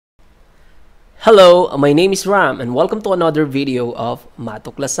Hello, my name is Ram and welcome to another video of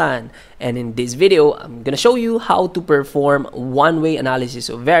Matuklasan. And in this video, I'm gonna show you how to perform one-way analysis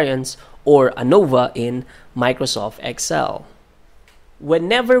of variance or ANOVA in Microsoft Excel.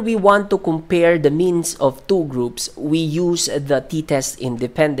 Whenever we want to compare the means of two groups, we use the t-test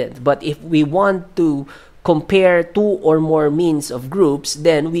independent. But if we want to compare two or more means of groups,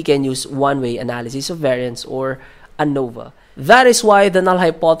 then we can use one-way analysis of variance or ANOVA. That is why the null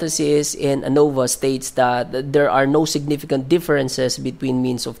hypothesis in ANOVA states that there are no significant differences between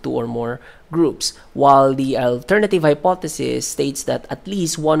means of two or more groups, while the alternative hypothesis states that at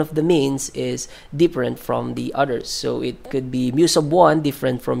least one of the means is different from the others. So it could be mu sub 1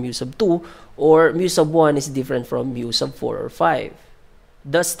 different from mu sub 2, or mu sub 1 is different from mu sub 4 or 5.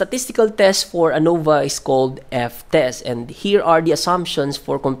 The statistical test for ANOVA is called F-test, and here are the assumptions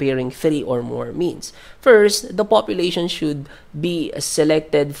for comparing three or more means. First, the population should be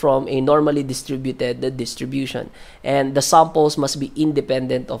selected from a normally distributed distribution, and the samples must be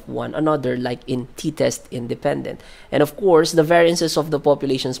independent of one another, like in t-test independent. And of course, the variances of the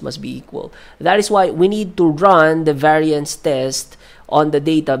populations must be equal. That is why we need to run the variance test on the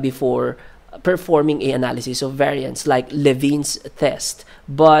data before performing an analysis of variance, like Levene's test.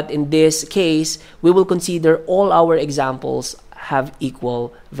 But in this case, we will consider all our examples have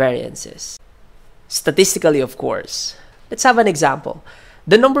equal variances. Statistically, of course. Let's have an example.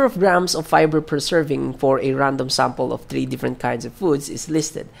 The number of grams of fiber per serving for a random sample of 3 different kinds of foods is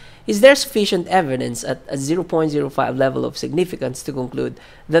listed. Is there sufficient evidence at a 0.05 level of significance to conclude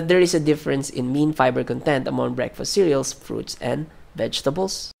that there is a difference in mean fiber content among breakfast cereals, fruits, and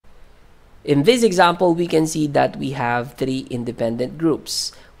vegetables? In this example, we can see that we have 3 independent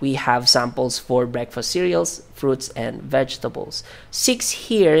groups. We have samples for breakfast cereals, fruits, and vegetables. 6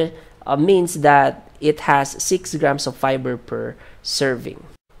 here means that it has 6 grams of fiber per serving.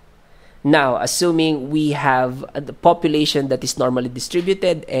 Now, assuming we have the population that is normally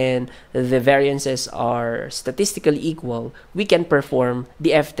distributed and the variances are statistically equal, we can perform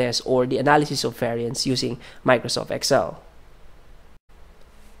the F-test or the analysis of variance using Microsoft Excel.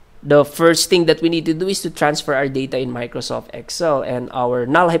 The first thing that we need to do is to transfer our data in Microsoft Excel, and our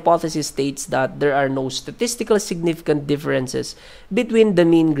null hypothesis states that there are no statistically significant differences between the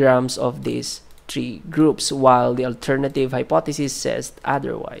mean grams of these 3 groups, while the alternative hypothesis says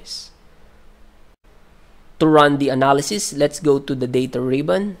otherwise. To run the analysis, let's go to the data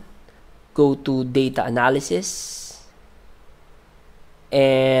ribbon, go to data analysis,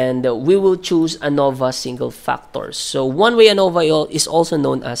 and we will choose ANOVA single factor. So one-way ANOVA is also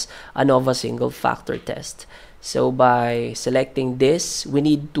known as ANOVA single factor test. So by selecting this, we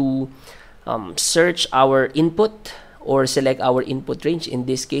need to search our input or select our input range. In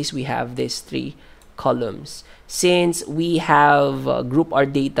this case, we have these 3 columns. Since we have grouped our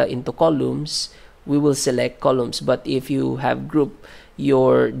data into columns, we will select columns. But if you have grouped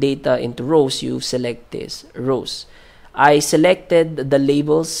your data into rows, you select these rows. I selected the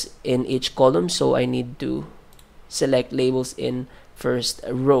labels in each column, so I need to select labels in first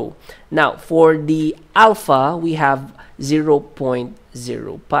row. Now, for the alpha, we have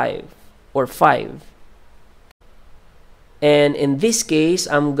 0.05 or 5. And in this case,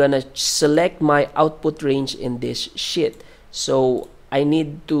 I'm gonna select my output range in this sheet. So I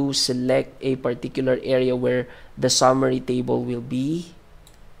need to select a particular area where the summary table will be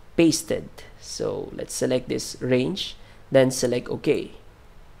pasted. So let's select this range, then select OK.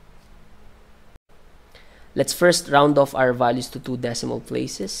 Let's first round off our values to 2 decimal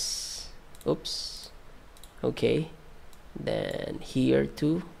places. Oops. Okay. Then here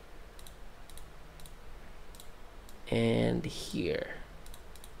too. And here.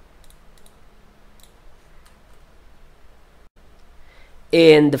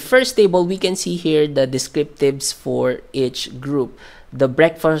 In the first table, we can see here the descriptives for each group. The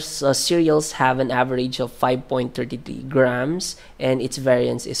breakfast cereals have an average of 5.33 grams and its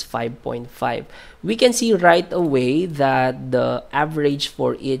variance is 5.5. We can see right away that the average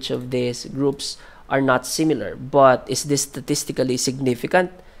for each of these groups are not similar. But is this statistically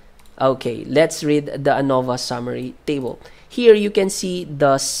significant? Okay, let's read the ANOVA summary table. Here you can see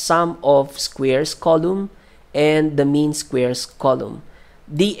the sum of squares column and the mean squares column.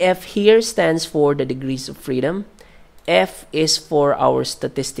 DF here stands for the degrees of freedom. F is for our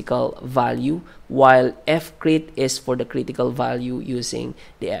statistical value, while F crit is for the critical value using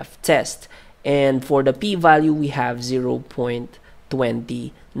the F test. And for the P value, we have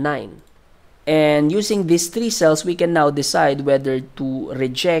 0.29. And using these 3 cells, we can now decide whether to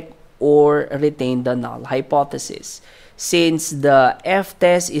reject or retain the null hypothesis. Since the F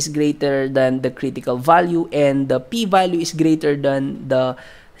test is greater than the critical value and the P value is greater than the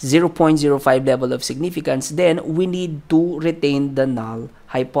 0.05 level of significance, then we need to retain the null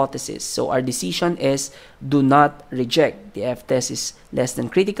hypothesis. So our decision is do not reject. The f-test is less than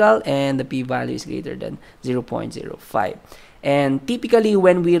critical and the p-value is greater than 0.05. And typically,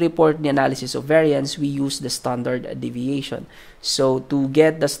 when we report the analysis of variance, we use the standard deviation. So to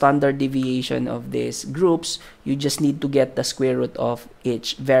get the standard deviation of these groups, you just need to get the square root of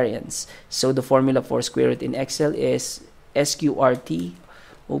each variance. So the formula for square root in Excel is SQRT,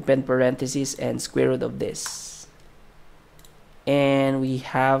 open parenthesis, and square root of this. And we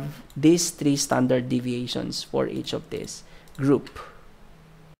have these 3 standard deviations for each of this group.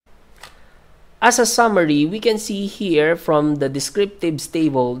 As a summary, we can see here from the descriptives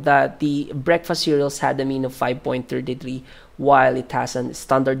table that the breakfast cereals had a mean of 5.33 while it has a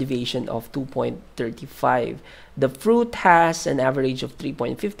standard deviation of 2.35. The fruit has an average of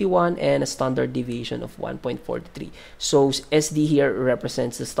 3.51 and a standard deviation of 1.43. So SD here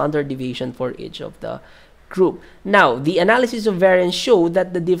represents the standard deviation for each of the group. Now, the analysis of variance showed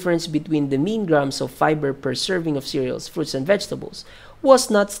that the difference between the mean grams of fiber per serving of cereals, fruits, and vegetables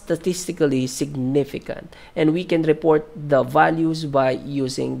was not statistically significant. And we can report the values by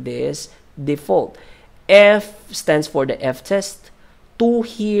using this default. F stands for the f-test. 2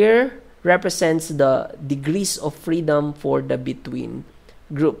 here represents the degrees of freedom for the between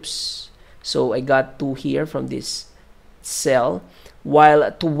groups. So I got 2 here from this cell,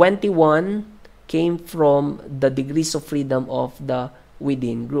 while 21 came from the degrees of freedom of the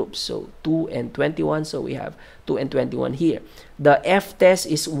within groups. So 2 and 21, so we have 2 and 21 here. The f-test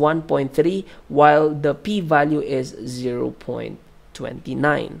is 1.3 while the p-value is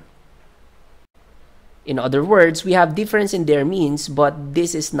 0.29. In other words, we have difference in their means, but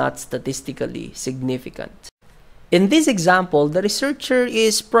this is not statistically significant. In this example, the researcher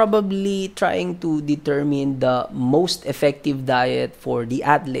is probably trying to determine the most effective diet for the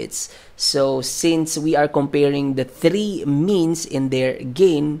athletes. So since we are comparing the 3 means in their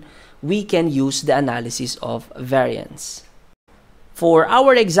gain, we can use the analysis of variance. For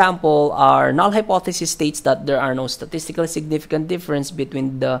our example, our null hypothesis states that there are no statistically significant difference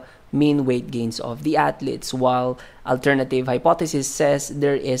between the mean weight gains of the athletes, while alternative hypothesis says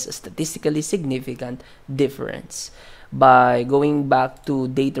there is a statistically significant difference. By going back to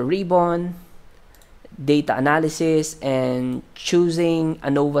data ribbon, data analysis, and choosing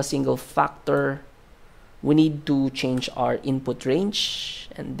ANOVA single factor, we need to change our input range,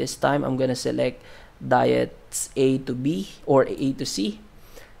 and this time I'm gonna select diets A to B or A to C.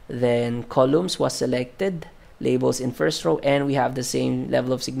 Then columns was selected, labels in first row, and we have the same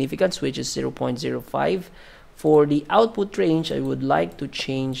level of significance, which is 0.05. For the output range, I would like to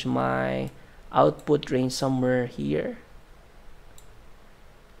change my output range somewhere here.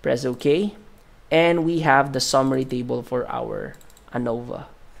 Press OK, and we have the summary table for our ANOVA.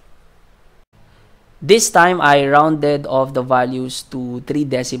 This time, I rounded off the values to 3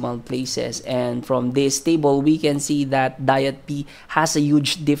 decimal places, and from this table, we can see that diet P has a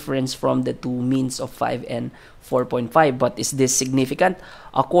huge difference from the 2 means of 5 and 4.5. But is this significant?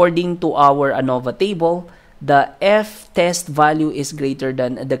 According to our ANOVA table, the f-test value is greater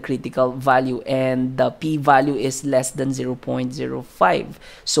than the critical value and the p-value is less than 0.05.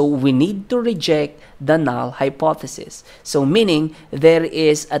 So we need to reject the null hypothesis. So meaning there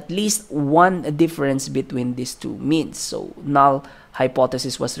is at least one difference between these 2 means. So null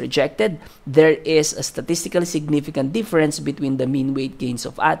hypothesis was rejected. There is a statistically significant difference between the mean weight gains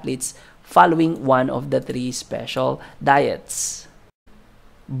of athletes following one of the 3 special diets.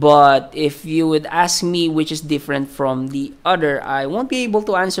 But if you would ask me which is different from the other, I won't be able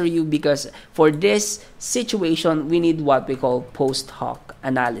to answer you because for this situation, we need what we call post hoc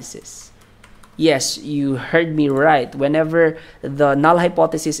analysis. Yes, you heard me right. Whenever the null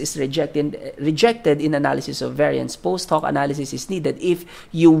hypothesis is rejected in analysis of variance, post hoc analysis is needed if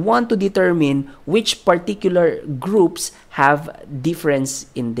you want to determine which particular groups have difference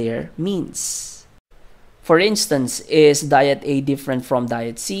in their means. For instance, is diet A different from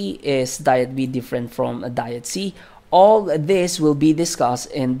diet C? Is diet B different from diet C? All this will be discussed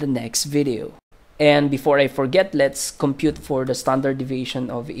in the next video. And before I forget, let's compute for the standard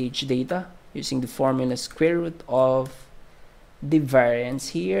deviation of each data using the formula square root of the variance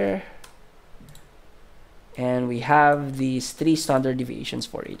here. And we have these 3 standard deviations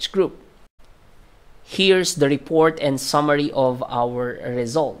for each group. Here's the report and summary of our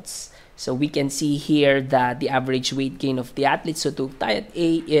results. So we can see here that the average weight gain of the athletes who took diet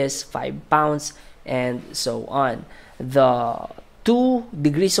A is 5 pounds and so on. The 2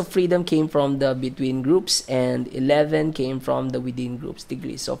 degrees of freedom came from the between groups and 11 came from the within groups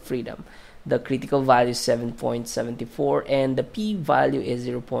degrees of freedom. the critical value is 7.74, and the p-value is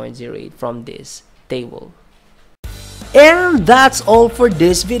 0.08 from this table. And that's all for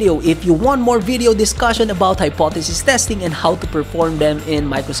this video. If you want more video discussion about hypothesis testing and how to perform them in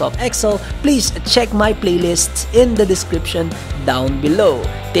Microsoft Excel, please check my playlists in the description down below.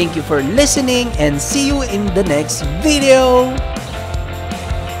 Thank you for listening and see you in the next video.